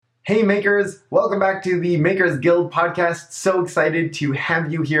Hey makers, welcome back to the Makers Guild podcast. So excited to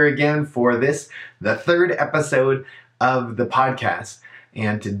have you here again for this, the third episode of the podcast.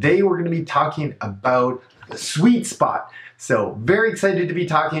 And today we're going to be talking about the sweet spot. So very excited to be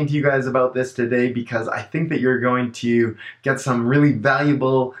talking to you guys about this today because I think that you're going to get some really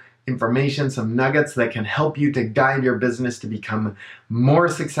valuable information, some nuggets that can help you to guide your business to become more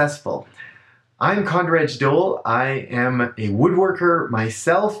successful. I'm Conrad Dole. I am a woodworker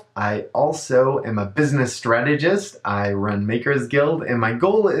myself. I also am a business strategist. I run Makers Guild, and my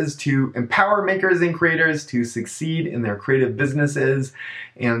goal is to empower makers and creators to succeed in their creative businesses.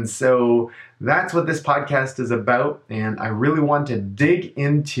 And so that's what this podcast is about, and I really want to dig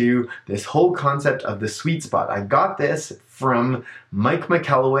into this whole concept of the sweet spot. I got this from Mike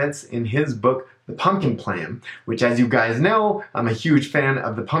Michalowicz in his book, The Pumpkin Plan, which, as you guys know, I'm a huge fan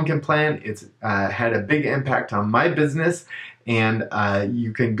of The Pumpkin Plan. It's had a big impact on my business, and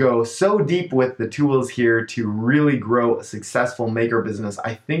you can go so deep with the tools here to really grow a successful maker business.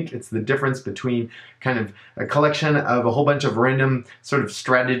 I think it's the difference between kind of a collection of a whole bunch of random sort of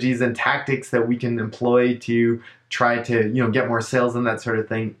strategies and tactics that we can employ to try to, get more sales and that sort of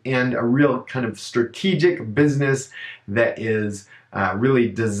thing, and a real kind of strategic business that is really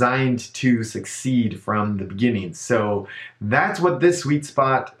designed to succeed from the beginning. So that's what this sweet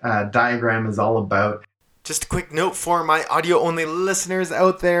spot diagram is all about. Just a quick note for my audio-only listeners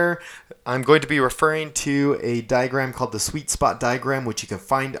out there. I'm going to be referring to a diagram called the sweet spot diagram, which you can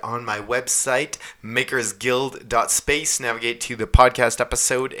find on my website, makersguild.space. Navigate to the podcast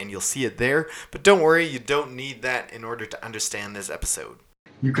episode and you'll see it there. But don't worry, you don't need that in order to understand this episode.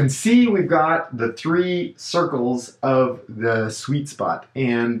 You can see we've got the three circles of the sweet spot,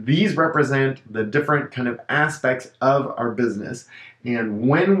 and these represent the different kind of aspects of our business. And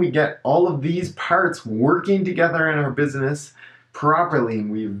when we get all of these parts working together in our business properly,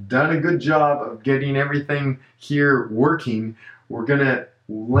 and we've done a good job of getting everything here working, we're going to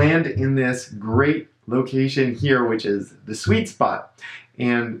land in this great location here, which is the sweet spot.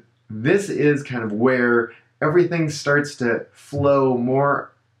 And this is kind of where everything starts to flow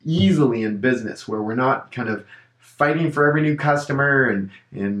more easily in business, where we're not kind of fighting for every new customer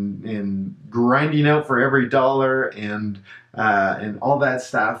and grinding out for every dollar and all that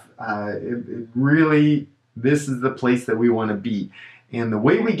stuff. This is the place that we want to be. And the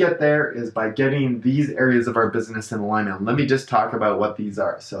way we get there is by getting these areas of our business in alignment. Let me just talk about what these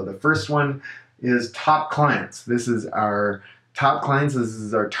are. So the first one is top clients. This is our top clients. This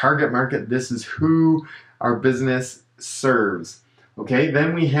is our target market. This is who our business serves. Okay,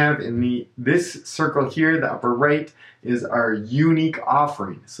 then we have in this circle here, the upper right, is our unique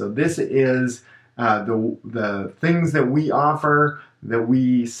offering. So this is the things that we offer, that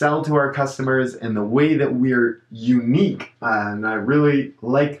we sell to our customers, and the way that we're unique. And I really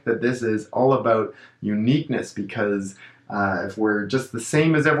like that this is all about uniqueness, because if we're just the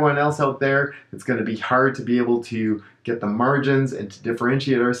same as everyone else out there, it's going to be hard to be able to get the margins and to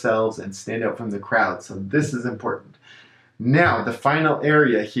differentiate ourselves and stand out from the crowd. So this is important. Now, the final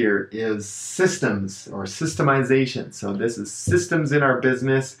area here is systems or systemization. So this is systems in our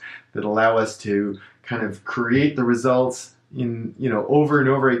business that allow us to kind of create the results over and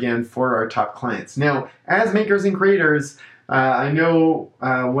over again for our top clients. Now, as makers and creators, I know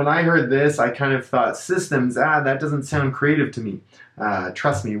when I heard this, I kind of thought systems, that doesn't sound creative to me.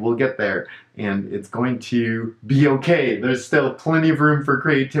 Trust me, we'll get there, and it's going to be okay. There's still plenty of room for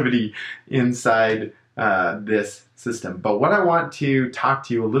creativity inside this system. But what I want to talk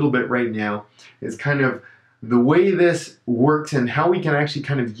to you a little bit right now is kind of the way this works and how we can actually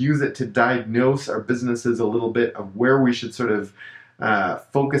kind of use it to diagnose our businesses a little bit, of where we should sort of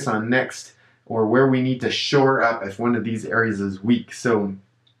focus on next, or where we need to shore up if one of these areas is weak. So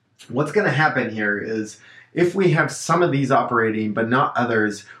what's going to happen here is, if we have some of these operating but not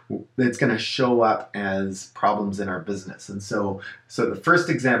others, it's going to show up as problems in our business. And so the first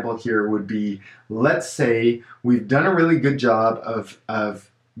example here would be, let's say we've done a really good job of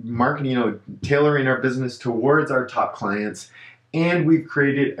marketing, tailoring our business towards our top clients, and we've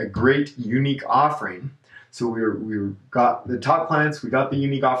created a great unique offering. So we got the top clients, we got the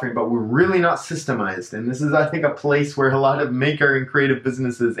unique offering, but we're really not systemized. And this is, I think, a place where a lot of maker and creative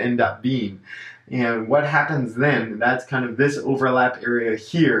businesses end up being. And what happens then, that's kind of this overlap area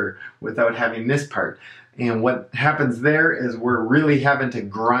here without having this part. And what happens there is we're really having to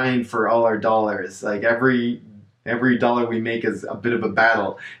grind for all our dollars. Like every dollar we make is a bit of a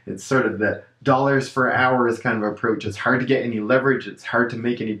battle. It's sort of the dollars for hours kind of approach. It's hard to get any leverage. It's hard to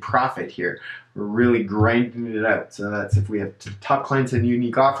make any profit here. We're really grinding it out. So that's if we have top clients and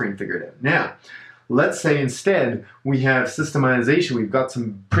unique offering figured out. Now, let's say instead we have systemization. We've got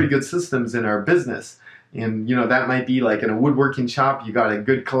some pretty good systems in our business. And that might be like in a woodworking shop, you got a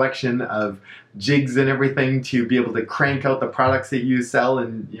good collection of jigs and everything to be able to crank out the products that you sell,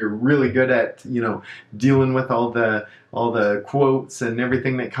 and you're really good at dealing with all the quotes and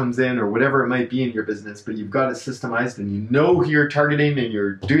everything that comes in, or whatever it might be in your business. But you've got it systemized, and you know who you're targeting, and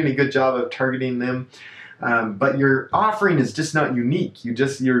you're doing a good job of targeting them. But your offering is just not unique.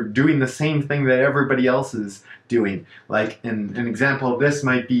 You're doing the same thing that everybody else is doing. Like an example of this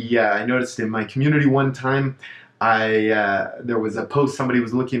might be, I noticed in my community one time, there was a post somebody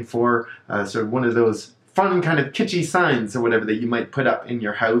was looking for, sort of one of those fun kind of kitschy signs or whatever that you might put up in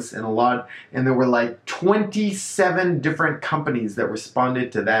your house, and there were like 27 different companies that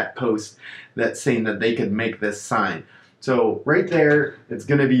responded to that post that saying that they could make this sign. So right there, it's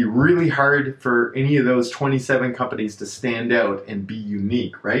going to be really hard for any of those 27 companies to stand out and be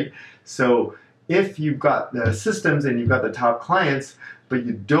unique, right? So if you've got the systems and you've got the top clients, but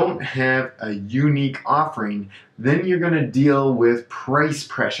you don't have a unique offering, then you're going to deal with price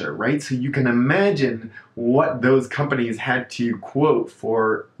pressure, right? So you can imagine what those companies had to quote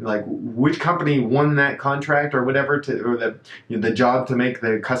for, like which company won that contract or whatever, or the job to make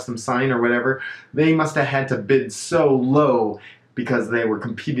the custom sign or whatever. They must have had to bid so low because they were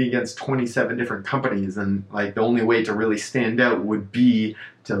competing against 27 different companies, and like the only way to really stand out would be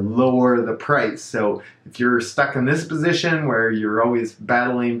to lower the price. So if you're stuck in this position where you're always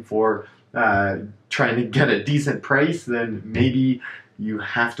battling for trying to get a decent price, then maybe you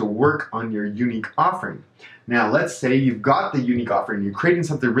have to work on your unique offering. Now let's say you've got the unique offering, you're creating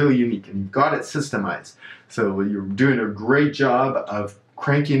something really unique, and you've got it systemized. So you're doing a great job of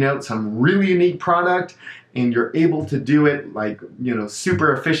cranking out some really unique product, and you're able to do it like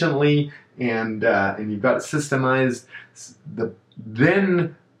super efficiently, and you've got it systemized.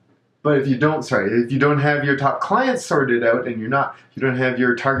 But if you don't have your top clients sorted out, and you don't have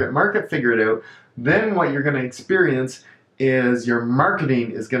your target market figured out, then what you're going to experience is your marketing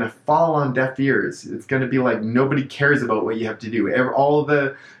is going to fall on deaf ears. It's going to be like nobody cares about what you have to do.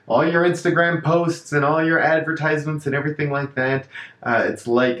 All your Instagram posts and all your advertisements and everything like that, it's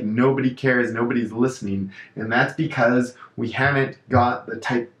like nobody cares, nobody's listening. And that's because we haven't got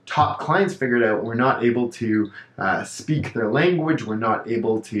the top clients figured out. We're not able to speak their language. We're not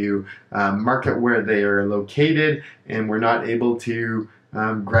able to market where they are located, and we're not able to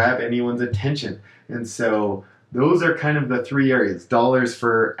grab anyone's attention. And so those are kind of the three areas: dollars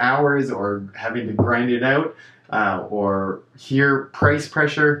for hours, or having to grind it out, or here price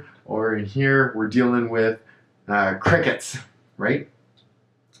pressure, or in here we're dealing with crickets, right?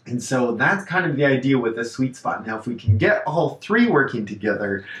 And so that's kind of the idea with the sweet spot. Now if we can get all three working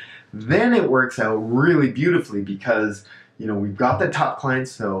together, then it works out really beautifully, because we've got the top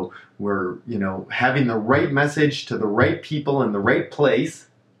clients, so we're having the right message to the right people in the right place,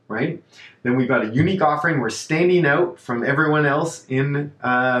 right? Then we've got a unique offering. We're standing out from everyone else in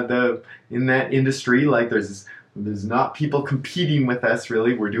that industry. Like there's not people competing with us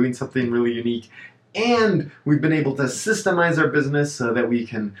really. We're doing something really unique. And we've been able to systemize our business so that we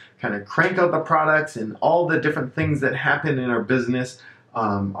can kind of crank out the products, and all the different things that happen in our business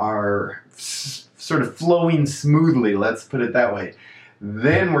are sort of flowing smoothly, let's put it that way.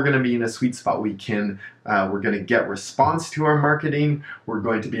 Then we're going to be in a sweet spot. We're going to get response to our marketing. We're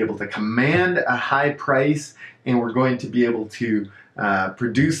going to be able to command a high price, and we're going to be able to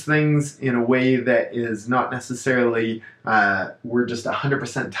produce things in a way that is not necessarily we're just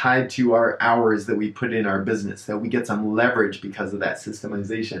 100% tied to our hours that we put in our business, that we get some leverage because of that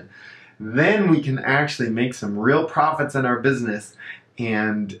systemization. Then we can actually make some real profits in our business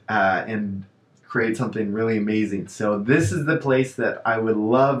and create something really amazing. So this is the place that I would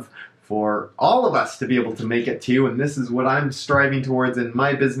love for all of us to be able to make it to, and this is what I'm striving towards in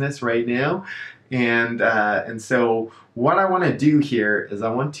my business right now. And so what I want to do here is I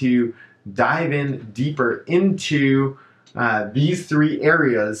want to dive in deeper into these three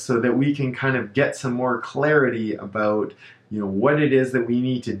areas so that we can kind of get some more clarity about what it is that we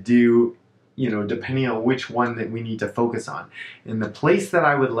need to do, depending on which one that we need to focus on. And the place that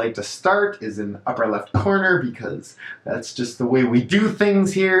I would like to start is in the upper left corner, because that's just the way we do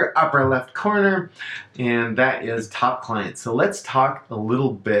things here, upper left corner, and that is top clients. So let's talk a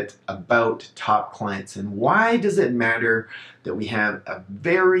little bit about top clients, and why does it matter that we have a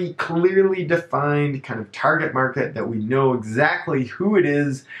very clearly defined kind of target market, that we know exactly who it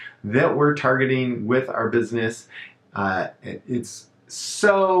is that we're targeting with our business. It's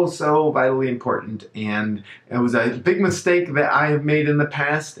so vitally important, and it was a big mistake that I have made in the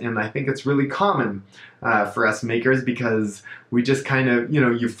past, and I think it's really common for us makers, because we just kind of,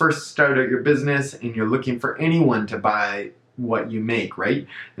 you first start out your business and you're looking for anyone to buy what you make, right?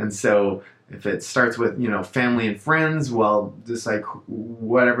 And so if it starts with, family and friends, well, just like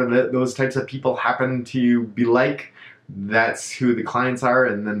whatever those types of people happen to be like, that's who the clients are,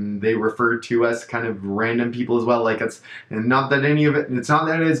 and then they refer to us kind of random people as well. Like it's not that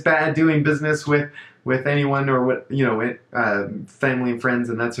it's bad doing business with anyone or what, family and friends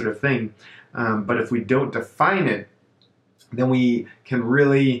and that sort of thing. But if we don't define it, then we can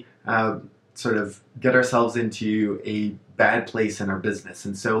really sort of get ourselves into a bad place in our business.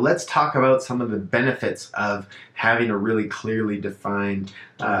 And so let's talk about some of the benefits of having a really clearly defined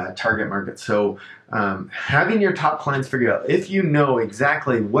target market. So having your top clients figured out, if you know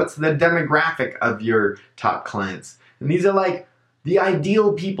exactly what's the demographic of your top clients, and these are like the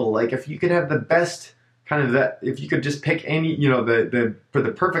ideal people, like if you could have the best if you could just pick any, for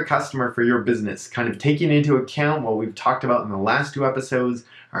the perfect customer for your business, kind of taking into account what we've talked about in the last 2 episodes,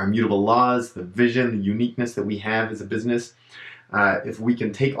 our immutable laws, the vision, the uniqueness that we have as a business. If we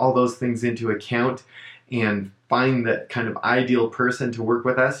can take all those things into account and find that kind of ideal person to work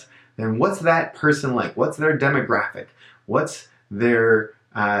with us, then what's that person like? What's their demographic? What's their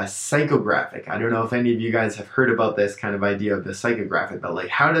psychographic? I don't know if any of you guys have heard about this kind of idea of the psychographic, but like,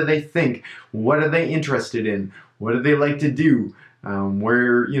 how do they think? What are they interested in? What do they like to do?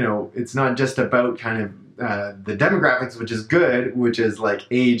 Where, it's not just about kind of the demographics, which is good, which is like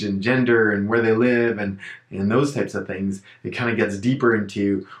age and gender and where they live and those types of things. It kind of gets deeper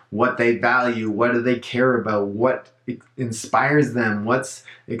into what they value, what do they care about, what inspires them, what's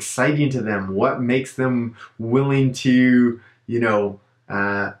exciting to them, what makes them willing to,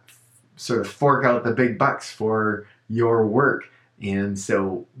 sort of fork out the big bucks for your work. And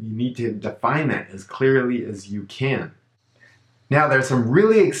so you need to define that as clearly as you can. Now, there's some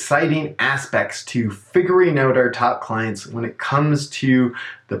really exciting aspects to figuring out our top clients when it comes to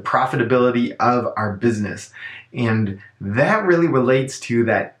the profitability of our business. And that really relates to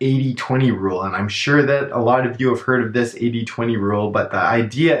that 80-20 rule. And I'm sure that a lot of you have heard of this 80-20 rule, but the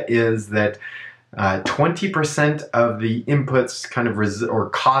idea is that 20% of the inputs kind of or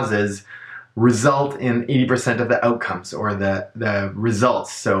causes result in 80% of the outcomes or the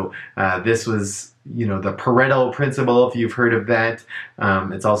results. So this was, the Pareto principle, if you've heard of that.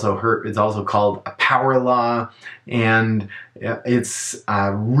 It's also called a power law, and it's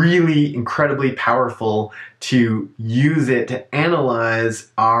really incredibly powerful to use it to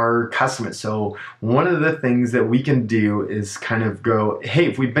analyze our customers. So one of the things that we can do is kind of go, hey,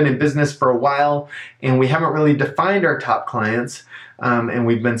 if we've been in business for a while and we haven't really defined our top clients, and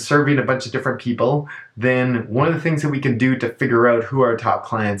we've been serving a bunch of different people, then one of the things that we can do to figure out who our top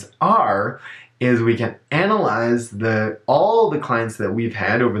clients are is we can analyze all the clients that we've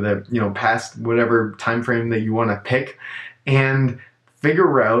had over the past whatever time frame that you want to pick, and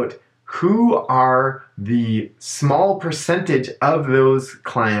figure out who are the small percentage of those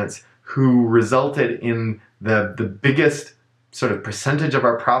clients who resulted in the biggest sort of percentage of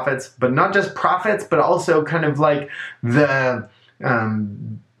our profits, but not just profits, but also kind of like the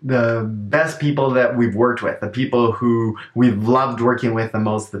best people that we've worked with, the people who we've loved working with the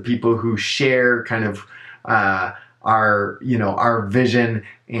most, the people who share kind of our vision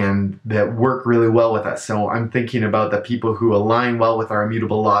and that work really well with us. So I'm thinking about the people who align well with our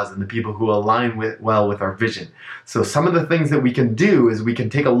immutable laws and the people who align well with our vision. So some of the things that we can do is we can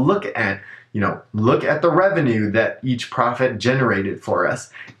take a look at the revenue that each profit generated for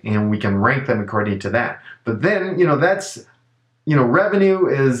us, and we can rank them according to that. But then, that's revenue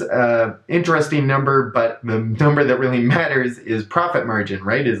is an interesting number, but the number that really matters is profit margin,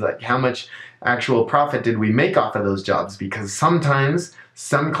 right? Is like how much actual profit did we make off of those jobs? Because sometimes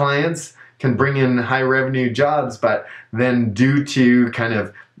some clients can bring in high revenue jobs, but then due to kind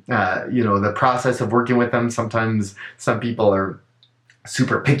of, the process of working with them, sometimes some people are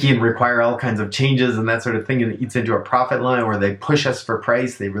super picky and require all kinds of changes and that sort of thing, and it eats into our profit line, or they push us for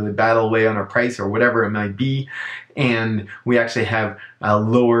price, they really battle away on our price or whatever it might be, and we actually have a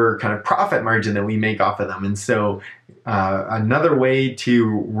lower kind of profit margin that we make off of them. And so another way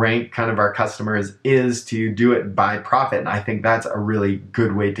to rank kind of our customers is to do it by profit, and I think that's a really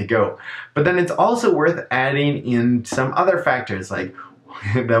good way to go. But then it's also worth adding in some other factors, like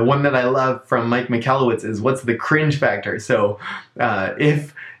the one that I love from Mike Michalowicz is, what's the cringe factor? So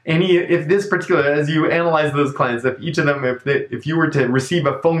if this particular, as you analyze those clients, if each of them, if you were to receive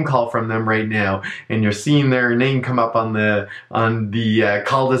a phone call from them right now and you're seeing their name come up on the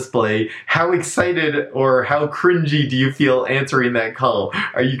call display, how excited or how cringy do you feel answering that call?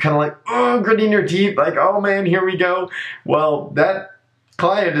 Are you kind of like, oh, gritting your teeth, like, oh man, here we go? Well, that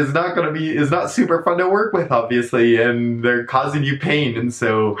client is not super fun to work with, obviously, and they're causing you pain, and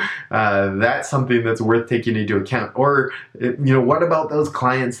so that's something that's worth taking into account. Or what about those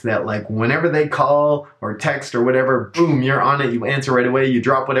clients that, like, whenever they call or text or whatever, boom, you're on it, you answer right away, you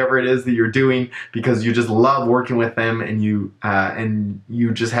drop whatever it is that you're doing because you just love working with them, and you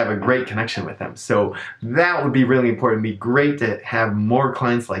just have a great connection with them. So that would be really important. It'd be great to have more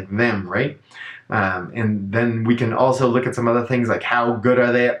clients like them, right? And then we can also look at some other things, like how good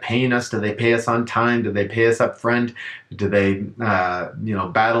are they at paying us? Do they pay us on time? Do they pay us up front? Do they,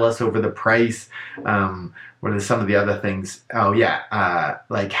 battle us over the price? What are some of the other things? Oh yeah,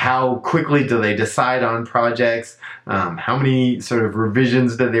 like how quickly do they decide on projects? How many sort of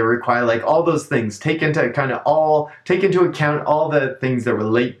revisions do they require? Like all those things, take into account all the things that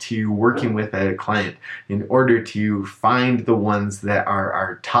relate to working with a client in order to find the ones that are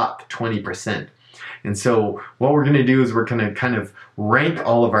our top 20%. And so what we're going to do is we're going to kind of rank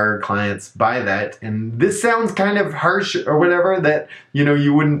all of our clients by that. And this sounds kind of harsh or whatever, that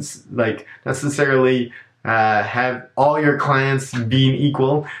you wouldn't like necessarily have all your clients being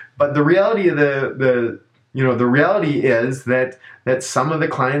equal. But the reality of the reality is that some of the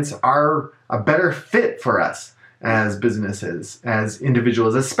clients are a better fit for us as businesses, as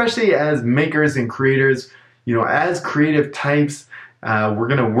individuals, especially as makers and creators. As creative types, we're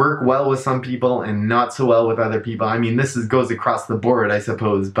going to work well with some people and not so well with other people. I mean, this goes across the board, I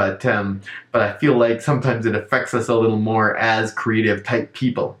suppose, but I feel like sometimes it affects us a little more as creative type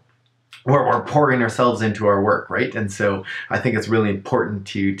people, where we're pouring ourselves into our work, right? And so I think it's really important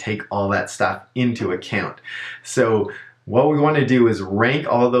to take all that stuff into account. So what we want to do is rank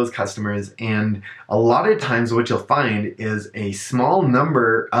all of those customers, and a lot of times what you'll find is a small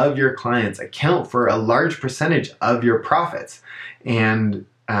number of your clients account for a large percentage of your profits. And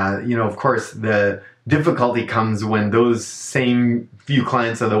of course, the difficulty comes when those same few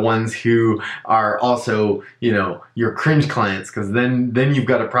clients are the ones who are also, your cringe clients, because then you've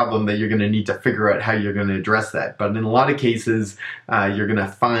got a problem that you're going to need to figure out how you're going to address that. But in a lot of cases, you're going to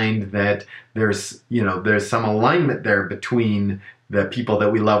find that there's some alignment there between the people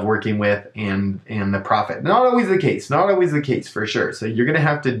that we love working with and the profit. Not always the case for sure. So you're going to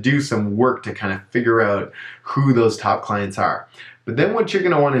have to do some work to kind of figure out who those top clients are. But then what you're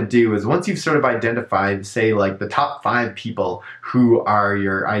going to want to do is, once you've sort of identified, say, like the top 5 people who are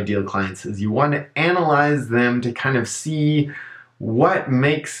your ideal clients, is you want to analyze them to kind of see what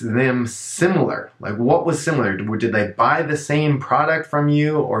makes them similar. Like, what was similar? Did they buy the same product from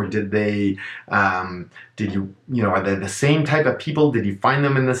you, or did they, are they the same type of people? Did you find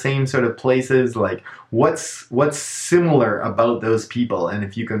them in the same sort of places? Like, what's similar about those people? And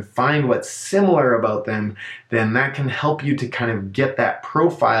if you can find what's similar about them, then that can help you to kind of get that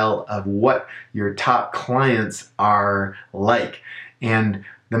profile of what your top clients are like. And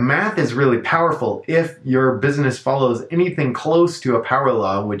the math is really powerful if your business follows anything close to a power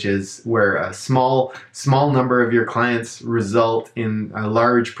law, which is where a small number of your clients result in a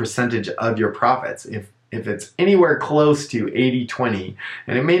large percentage of your profits. If it's anywhere close to 80-20,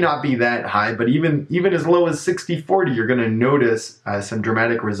 and it may not be that high, but even as low as 60-40, you're going to notice some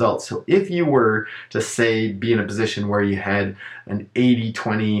dramatic results. So if you were to, say, be in a position where you had an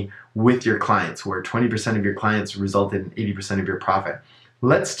 80-20 with your clients, where 20% of your clients resulted in 80% of your profit,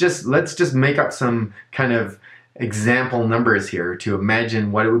 let's just make up some kind of example numbers here to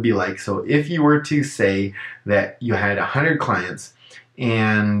imagine what it would be like. So if you were to say that you had 100 clients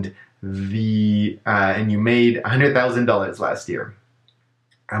and you made $100,000 last year,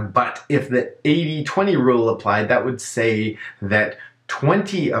 but if the 80-20 rule applied, that would say that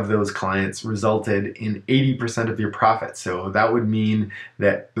 20 of those clients resulted in 80% of your profit. So that would mean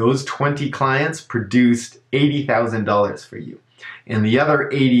that those 20 clients produced $80,000 for you, and the other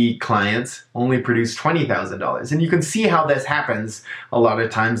 80 clients only produced $20,000. And you can see how this happens a lot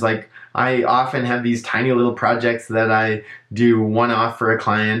of times. Like, I often have these tiny little projects that I do one-off for a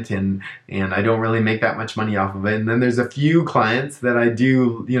client, and I don't really make that much money off of it. And then there's a few clients that I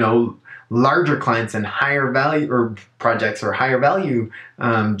do, larger clients and higher value or projects or higher value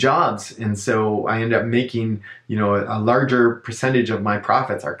jobs. And so I end up making, a larger percentage of my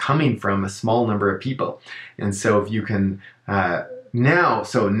profits are coming from a small number of people. And so if you can, now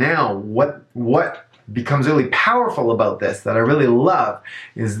what becomes really powerful about this, that I really love,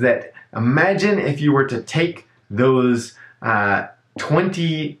 is that imagine if you were to take those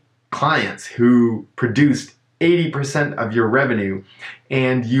 20 clients who produced 80% of your revenue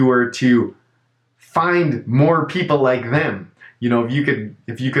and you were to find more people like them. You know,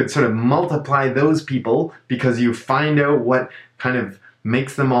 if you could sort of multiply those people because you find out what kind of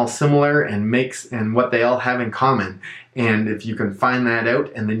makes them all similar and what they all have in common. And if you can find that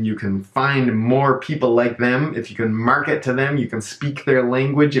out, and then you can find more people like them, if you can market to them, you can speak their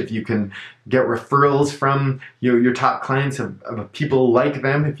language, if you can get referrals from your top clients of people like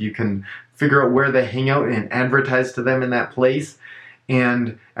them, if you can figure out where they hang out and advertise to them in that place.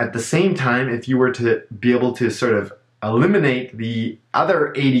 And at the same time, if you were to be able to sort of eliminate the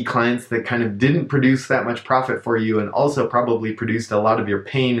other 80 clients that kind of didn't produce that much profit for you and also probably produced a lot of your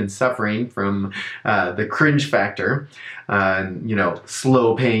pain and suffering from the cringe factor,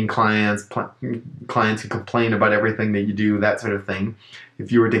 slow paying clients, clients who complain about everything that you do, that sort of thing.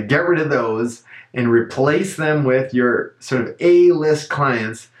 If you were to get rid of those and replace them with your sort of A-list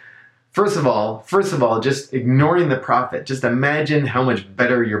clients, First of all, just ignoring the profit, just imagine how much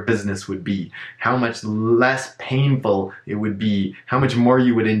better your business would be, how much less painful it would be, how much more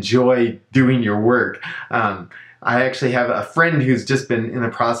you would enjoy doing your work. I actually have a friend who's just been in the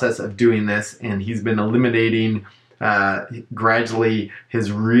process of doing this, and he's been eliminating gradually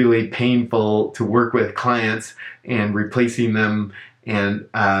his really painful to work with clients and replacing them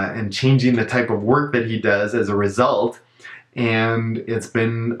and changing the type of work that he does as a result. And it's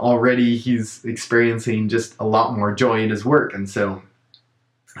been already, he's experiencing just a lot more joy in his work. And so,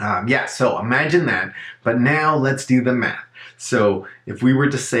 so imagine that. But now let's do the math. So if we were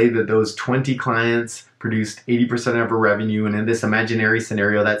to say that those 20 clients produced 80% of our revenue, and in this imaginary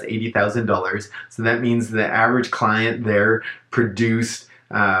scenario, that's $80,000. So that means the average client there produced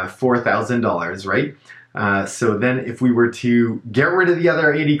 $4,000, right? So then if we were to get rid of the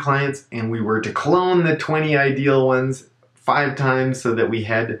other 80 clients and we were to clone the 20 ideal ones 5 times so that we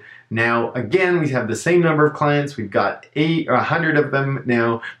had now, again, we have the same number of clients. We've got 100 of them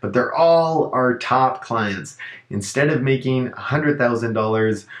now, but they're all our top clients. Instead of making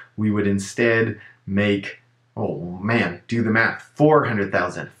 $100,000, we would instead make, do the math,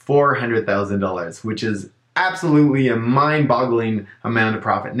 $400,000, which is absolutely a mind-boggling amount of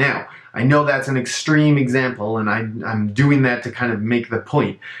profit. Now, I know that's an extreme example, and I'm doing that to kind of make the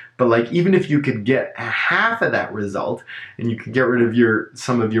point. But like, even if you could get half of that result, and you could get rid of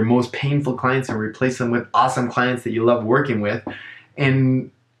some of your most painful clients and replace them with awesome clients that you love working with,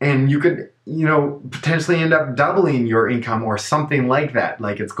 and you could, potentially end up doubling your income or something like that.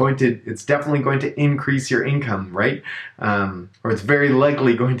 Like it's definitely going to increase your income, right? Or it's very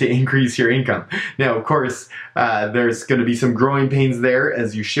likely going to increase your income. Now, of course, there's going to be some growing pains there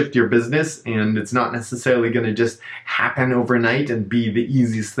as you shift your business, and it's not necessarily going to just happen overnight and be the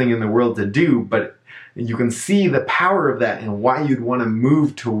easiest thing in the world to do, but you can see the power of that and why you'd want to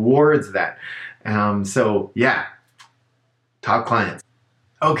move towards that. Top clients.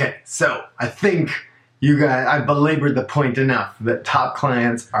 Okay, so I think I've belabored the point enough that top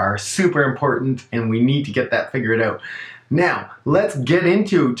clients are super important and we need to get that figured out. Now, let's get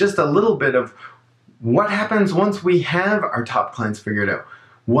into just a little bit of what happens once we have our top clients figured out.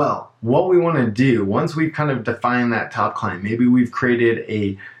 Well, what we want to do, once we've kind of defined that top client, maybe we've created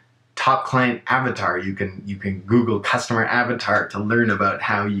a top client avatar. You can Google customer avatar to learn about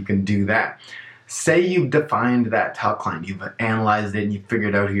how you can do that. Say you've defined that top client, you've analyzed it and you've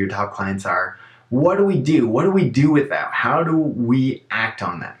figured out who your top clients are. What do we do? What do we do with that? How do we act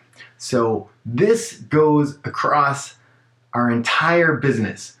on that? So this goes across our entire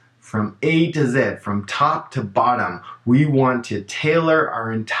business from A to Z, from top to bottom. We want to tailor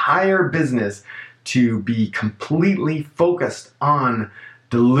our entire business to be completely focused on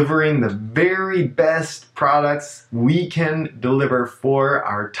delivering the very best products we can deliver for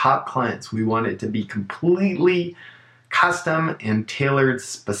our top clients. We want it to be completely custom and tailored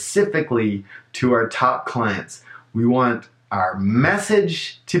specifically to our top clients. We want our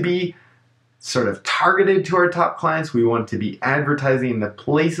message to be sort of targeted to our top clients. We want to be advertising the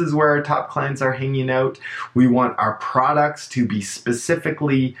places where our top clients are hanging out. We want our products to be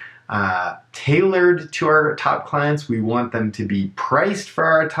specifically tailored to our top clients. We want them to be priced for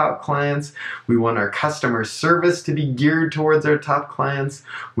our top clients. We want our customer service to be geared towards our top clients.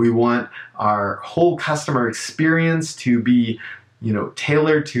 We want our whole customer experience to be,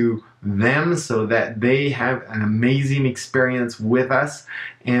 tailored to them so that they have an amazing experience with us.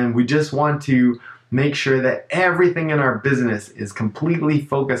 And we just want to make sure that everything in our business is completely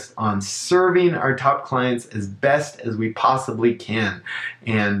focused on serving our top clients as best as we possibly can.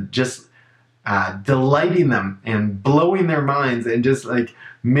 And just delighting them and blowing their minds and just like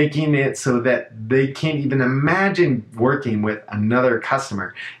making it so that they can't even imagine working with another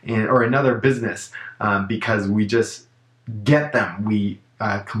customer or another business, because we just get them. We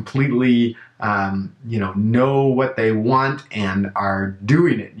completely know what they want and are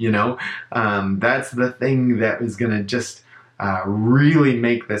doing it. That's the thing that is going to just really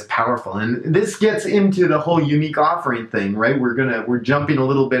make this powerful. And this gets into the whole unique offering thing, right? We're jumping a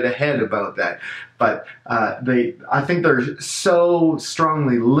little bit ahead about that, but I think they're so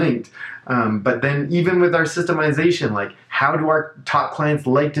strongly linked. But then even with our systemization, like how do our top clients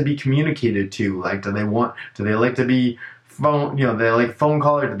like to be communicated to? Like, do they like to be phone, they like phone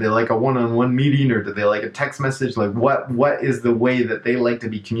call, or do they like a one-on-one meeting, or do they like a text message? Like what is the way that they like to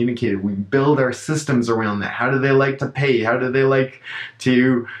be communicated? We build our systems around that. How do they like to pay? How do they like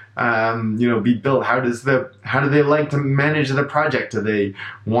to be built? How do they like to manage the project? Do they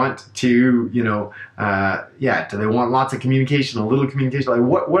want to, do they want lots of communication, a little communication?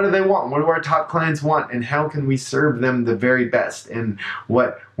 Like what do they want? What do our top clients want? And how can we serve them the very best? And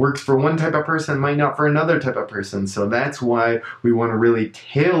what works for one type of person might not for another type of person. So that's why we want to really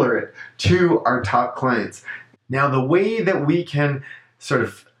tailor it to our top clients. Now, the way that we can sort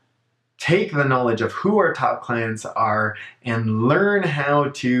of take the knowledge of who our top clients are and learn how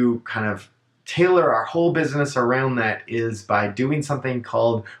to kind of tailor our whole business around that is by doing something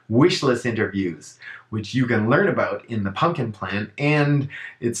called wish list interviews, which you can learn about in the Pumpkin Plan. And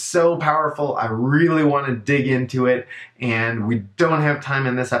it's so powerful. I really want to dig into it, and we don't have time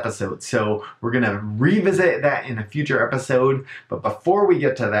in this episode. So we're going to revisit that in a future episode. But before we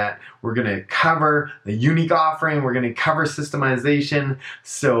get to that, we're going to cover the unique offering. We're going to cover systemization.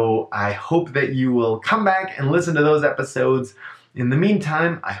 So I hope that you will come back and listen to those episodes. In the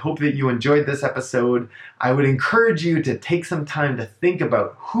meantime, I hope that you enjoyed this episode. I would encourage you to take some time to think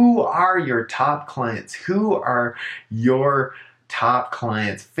about who are your top clients? Who are your top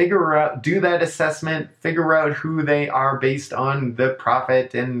clients? Do that assessment, figure out who they are based on the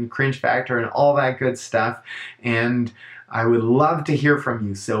profit and cringe factor and all that good stuff. And I would love to hear from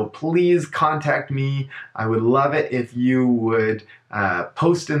you. So please contact me. I would love it if you would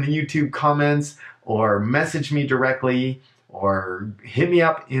post in the YouTube comments or message me directly, or hit me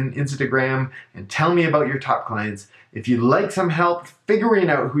up in Instagram and tell me about your top clients. If you'd like some help figuring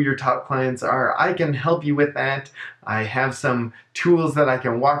out who your top clients are, I can help you with that. I have some tools that I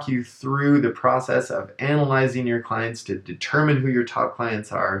can walk you through the process of analyzing your clients to determine who your top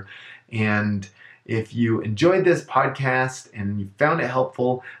clients are. And if you enjoyed this podcast and you found it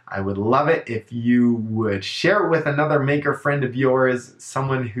helpful, I would love it if you would share it with another maker friend of yours,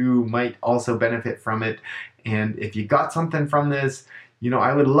 someone who might also benefit from it. And if you got something from this,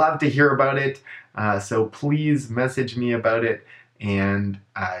 I would love to hear about it. So please message me about it. And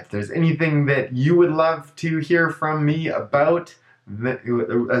if there's anything that you would love to hear from me about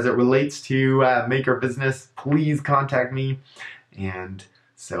as it relates to maker business, please contact me. And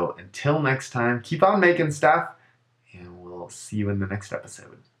so until next time, keep on making stuff, and we'll see you in the next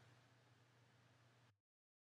episode.